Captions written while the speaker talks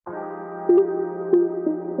This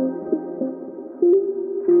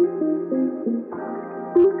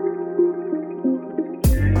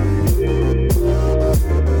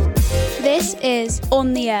is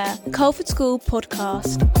On the Air, the Culford School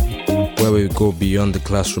podcast, where we go beyond the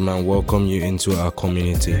classroom and welcome you into our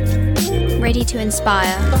community. Ready to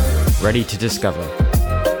inspire, ready to discover,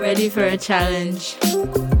 ready for a challenge,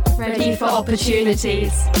 ready for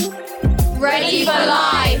opportunities, ready for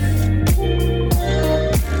life.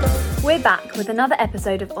 We're back with another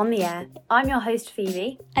episode of On the Air. I'm your host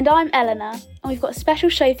Phoebe. And I'm Eleanor, and we've got a special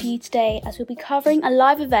show for you today as we'll be covering a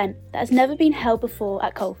live event that has never been held before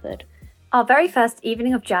at Culford. Our very first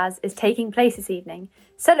evening of jazz is taking place this evening,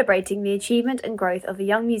 celebrating the achievement and growth of the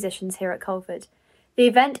young musicians here at Culford. The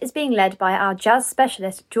event is being led by our jazz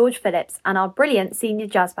specialist George Phillips and our brilliant senior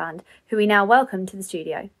jazz band, who we now welcome to the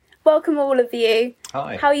studio. Welcome all of you.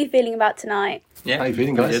 Hi. How are you feeling about tonight? Yeah. How are you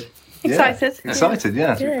feeling, guys? Excited? Yeah. Excited,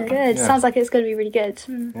 yeah. Good. Yeah. Sounds like it's going to be really good.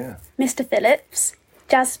 Yeah. Mr. Phillips,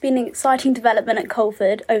 jazz has been an exciting development at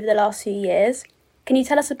Culford over the last few years. Can you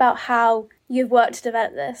tell us about how you've worked to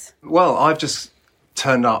develop this? Well, I've just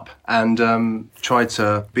turned up and tried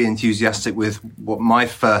to be enthusiastic with what my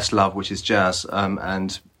first love, which is jazz,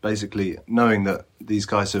 and basically knowing that these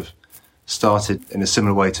guys have started in a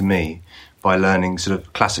similar way to me by learning sort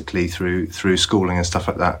of classically through schooling and stuff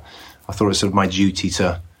like that. I thought it was sort of my duty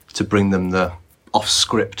to bring them the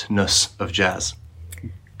off-scriptness of jazz.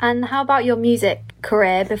 And how about your music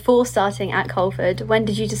career before starting at Culford? When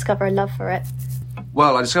did you discover a love for it?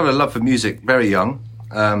 Well, I discovered a love for music very young,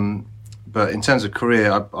 but in terms of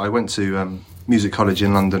career, I went to music college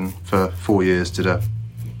in London for 4 years, did a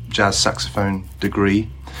jazz saxophone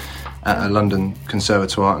degree at a London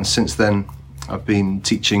conservatoire, and since then I've been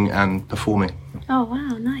teaching and performing. Oh,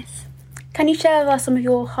 wow, nice. Can you share with us some of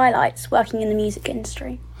your highlights working in the music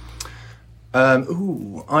industry?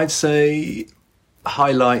 I'd say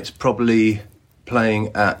highlight probably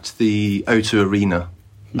playing at the O2 Arena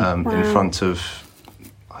in front of,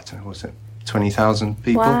 I don't know, what's it, 20,000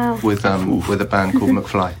 people with a band called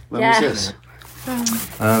McFly. When was this?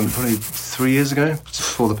 Probably 3 years ago,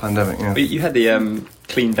 before the pandemic. Yeah. You had the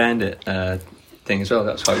Clean Bandit thing as well.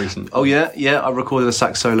 That was quite recent. Oh yeah. I recorded a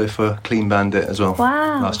sax solo for Clean Bandit as well.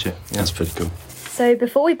 Wow. Last year. Yeah. That's pretty cool. So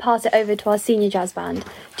before we pass it over to our senior jazz band,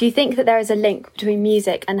 do you think that there is a link between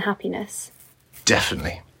music and happiness?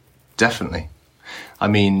 Definitely. I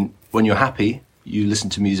mean, when you're happy, you listen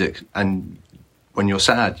to music, and when you're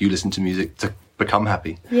sad, you listen to music to become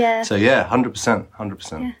happy. Yeah. So yeah, 100%.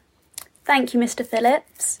 Yeah. Thank you, Mr.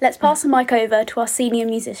 Phillips. Let's pass the mic over to our senior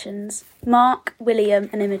musicians, Mark, William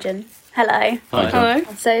and Imogen. Hello. Hi. Hello.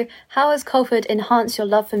 So how has Culford enhanced your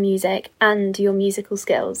love for music and your musical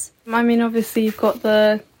skills? I mean, obviously you've got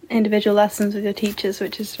the individual lessons with your teachers,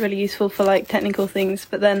 which is really useful for like technical things,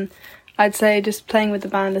 but then I'd say just playing with the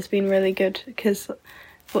band has been really good, because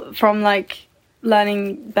from like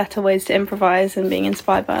learning better ways to improvise and being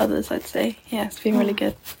inspired by others, I'd say, yeah, it's been really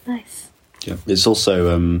good. Nice. Yeah, it's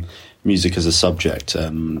also music as a subject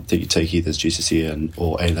that you take either as GCSE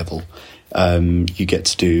or A-level. You get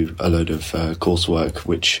to do a load of coursework,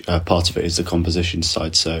 which part of it is the composition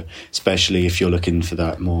side. So especially if you're looking for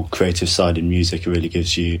that more creative side in music, it really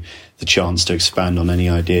gives you the chance to expand on any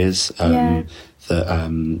ideas that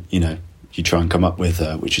you try and come up with,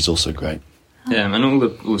 which is also great. Yeah, and all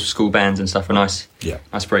the school bands and stuff are nice. Yeah,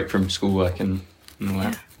 nice break from schoolwork and all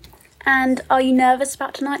that. And are you nervous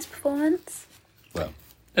about tonight's performance? Well,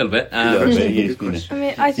 a little bit. I mean,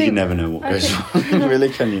 I think you can never know what goes wrong, really,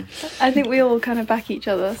 can you? I think we all kind of back each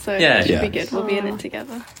other, so it should be good. We'll be in it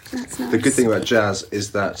together. That's nice. The good thing about jazz is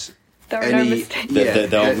that There are no mistakes.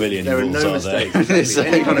 There aren't really any there are rules, no are there? mistakes.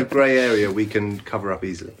 Any kind of grey area we can cover up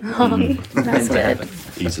easily. That's good.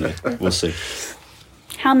 Easily. We'll see.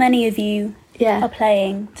 How many of you are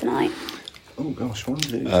playing tonight? Oh gosh, 1, 2,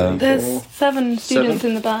 3, There's 4. 7 students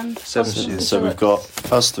in the band. 7 students. So we've got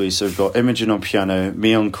us three. So we've got Imogen on piano,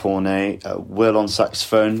 me on cornet, Will on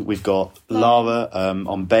saxophone. We've got Lara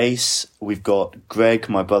on bass. We've got Greg,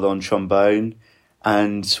 my brother, on trombone,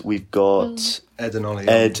 and we've got Ed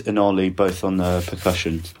and Ollie both on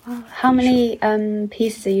percussion. How many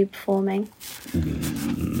pieces are you performing?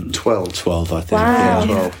 12. 12, I think.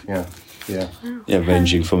 Wow. Yeah, 12. Yeah.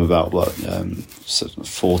 Ranging from about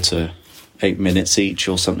 4 to 8 minutes each,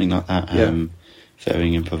 or something like that.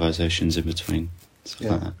 Varying improvisations in between.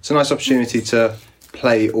 Like that. It's a nice opportunity to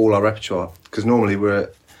play all our repertoire, because normally we're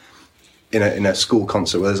in a school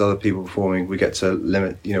concert where there's other people performing. We get to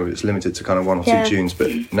limit, it's limited to kind of 1 or 2 tunes, but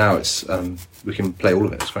now it's we can play all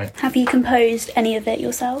of it. It's great. Have you composed any of it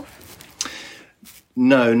yourself?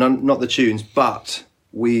 No, not the tunes, but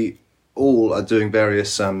we all are doing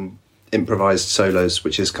various improvised solos,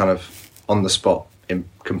 which is kind of on the spot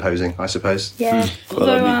composing, I suppose. Yeah.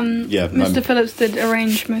 Although Mr. Phillips did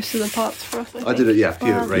arrange most of the parts for us. I did it, a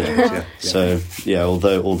few arrangements, yeah. So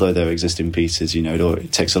although they're existing pieces,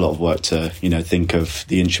 it takes a lot of work to think of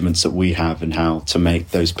the instruments that we have and how to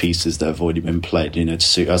make those pieces that have already been played, to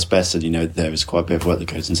suit us best. And there is quite a bit of work that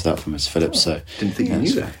goes into that from Mr. Phillips. So didn't think you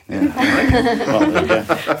knew that. Yeah. Well, there you go.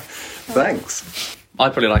 Thanks. I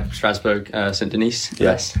probably like Strasbourg, St Denis.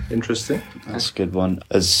 Yes, interesting. That's a good one.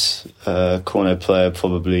 As a cornet player,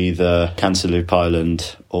 probably the Cantaloupe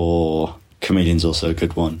Island or Chameleon's also a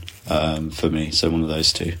good one for me. So one of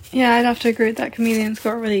those two. Yeah, I'd have to agree with that. Chameleon's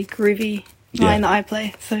got a really groovy line that I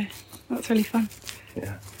play, so that's really fun.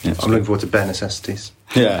 Yeah, I'm looking forward to Bare Necessities.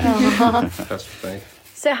 Yeah. That's great.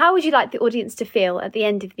 So how would you like the audience to feel at the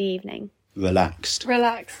end of the evening? Relaxed.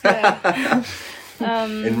 Yeah.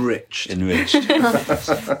 Enriched.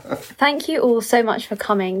 Thank you all so much for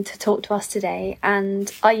coming to talk to us today.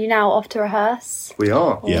 And are you now off to rehearse? We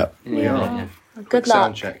are. Yeah. We are. Good luck.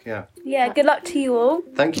 Sound check, yeah. Yeah, good luck to you all.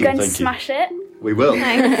 Thank you. You're going to Thank you. smash it. We will.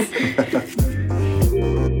 Thanks.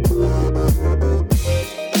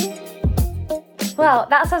 Well,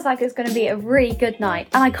 that sounds like it's going to be a really good night.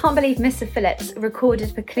 And I can't believe Mr. Phillips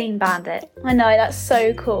recorded for Clean Bandit. I know, that's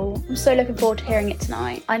so cool. I'm so looking forward to hearing it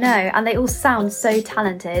tonight. I know, and they all sound so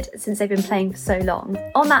talented since they've been playing for so long.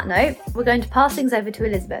 On that note, we're going to pass things over to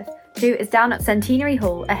Elizabeth, who is down at Centenary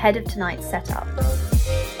Hall ahead of tonight's setup.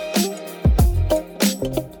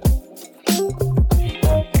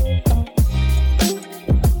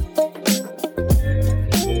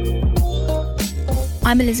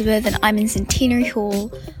 I'm Elizabeth and I'm in Centenary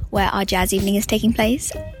Hall where our jazz evening is taking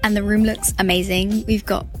place, and the room looks amazing. We've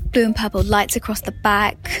got blue and purple lights across the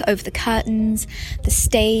back, over the curtains, the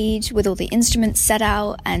stage with all the instruments set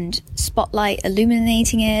out and spotlight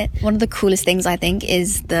illuminating it. One of the coolest things I think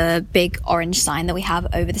is the big orange sign that we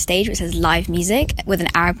have over the stage which says live music with an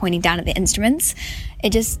arrow pointing down at the instruments.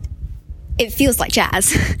 It feels like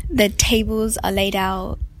jazz. The tables are laid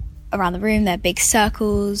out around the room, they're big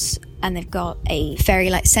circles, and they've got a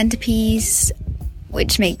fairy-like centerpiece,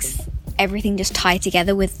 which makes everything just tie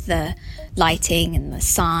together with the lighting and the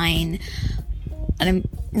sign. And I'm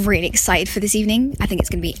really excited for this evening. I think it's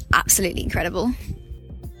going to be absolutely incredible.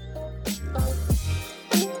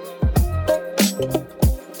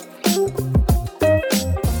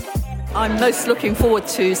 I'm most looking forward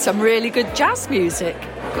to some really good jazz music.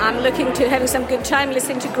 I'm looking to having some good time,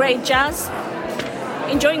 listening to great jazz,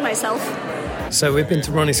 enjoying myself. So we've been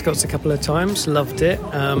to Ronnie Scott's a couple of times, loved it.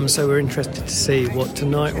 So we're interested to see what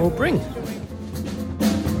tonight will bring.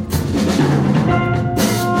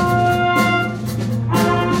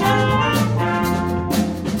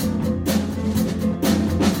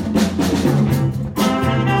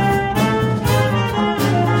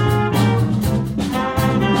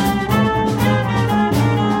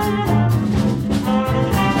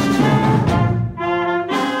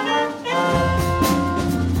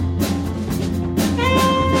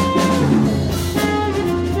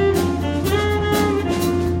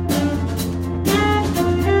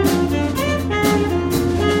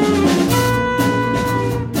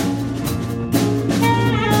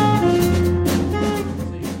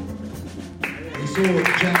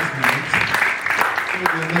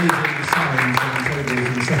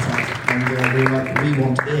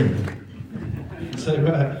 So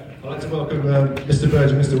I'd like to welcome Mr.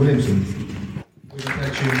 Burge and Mr. Williamson with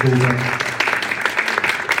a tune called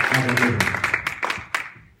Have a Good One.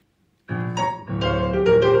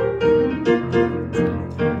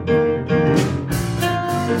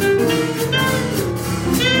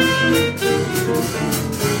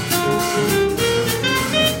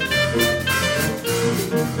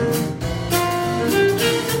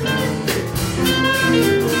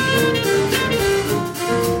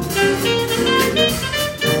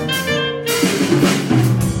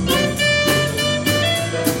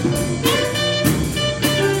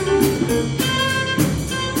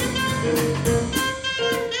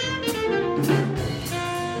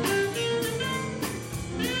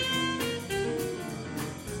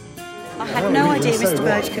 I had no idea Mr.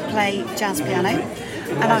 Burge could play jazz piano,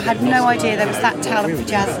 and I had no idea there was that talent for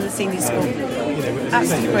jazz in the senior school.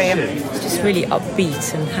 Absolutely brilliant. It's just really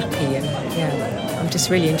upbeat and happy, and yeah, I'm just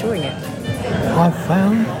really enjoying it. I've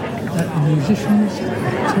found that the musicians are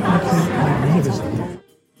technically magnificent.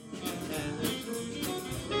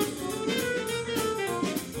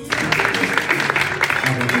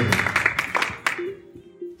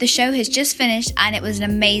 The show has just finished and it was an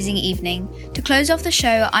amazing evening. To close off the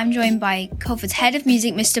show, I'm joined by Colford's Head of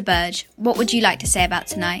Music, Mr. Burge. What would you like to say about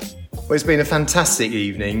tonight? Well, it's been a fantastic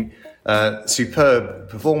evening. Superb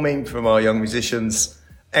performing from our young musicians,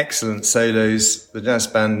 excellent solos. The jazz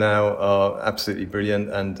band now are absolutely brilliant,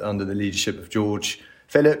 and under the leadership of George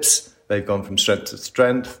Phillips, they've gone from strength to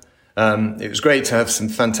strength. It was great to have some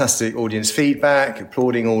fantastic audience feedback,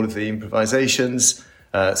 applauding all of the improvisations.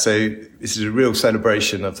 So this is a real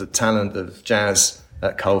celebration of the talent of jazz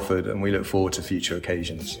at Culford, and we look forward to future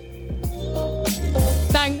occasions.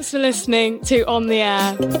 Thanks for listening to On the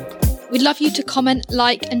Air. We'd love you to comment,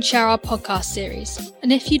 like and share our podcast series.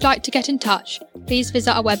 And if you'd like to get in touch, please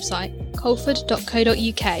visit our website,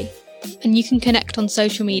 culford.co.uk, and you can connect on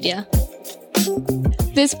social media.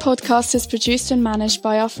 This podcast is produced and managed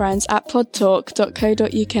by our friends at podtalk.co.uk.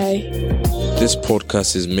 This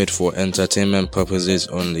podcast is made for entertainment purposes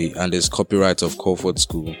only and is copyright of Culford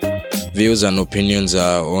School. Views and opinions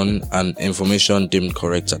are our own, and information deemed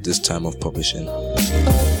correct at this time of publishing.